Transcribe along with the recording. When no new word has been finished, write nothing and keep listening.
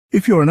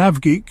If you're an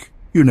av geek,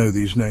 you know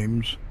these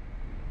names.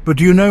 But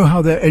do you know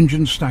how their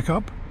engines stack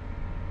up?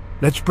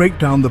 Let's break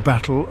down the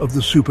battle of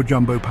the super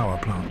jumbo power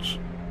plants.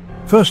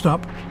 First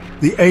up,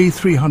 the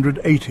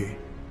A380.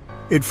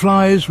 It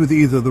flies with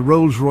either the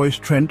Rolls-Royce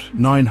Trent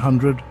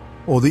 900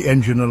 or the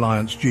Engine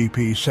Alliance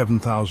GP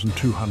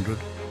 7200.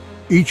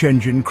 Each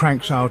engine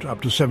cranks out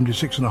up to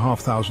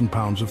 76,500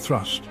 pounds of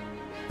thrust.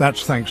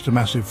 That's thanks to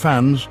massive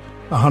fans,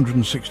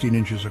 116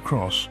 inches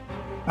across,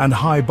 and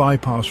high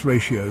bypass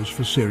ratios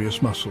for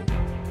serious muscle.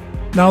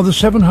 Now the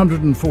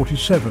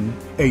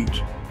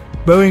 747-8.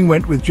 Boeing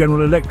went with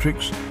General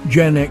Electric's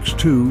Gen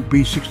X2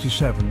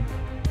 B67.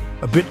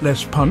 A bit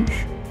less punch,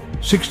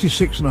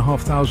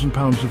 66,500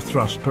 pounds of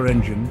thrust per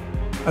engine,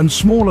 and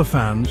smaller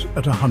fans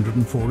at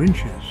 104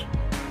 inches.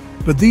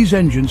 But these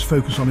engines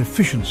focus on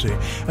efficiency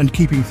and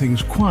keeping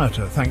things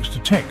quieter thanks to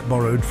tech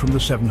borrowed from the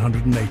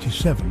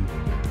 787.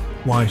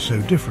 Why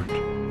so different?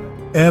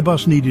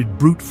 Airbus needed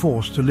brute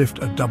force to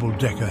lift a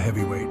double-decker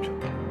heavyweight.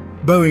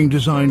 Boeing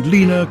designed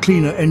leaner,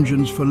 cleaner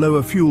engines for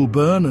lower fuel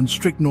burn and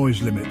strict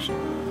noise limits.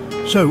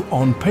 So,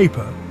 on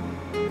paper,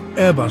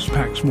 Airbus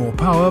packs more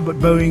power, but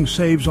Boeing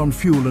saves on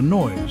fuel and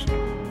noise.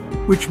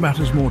 Which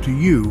matters more to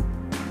you,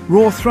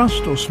 raw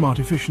thrust or smart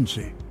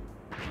efficiency?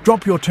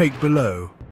 Drop your take below.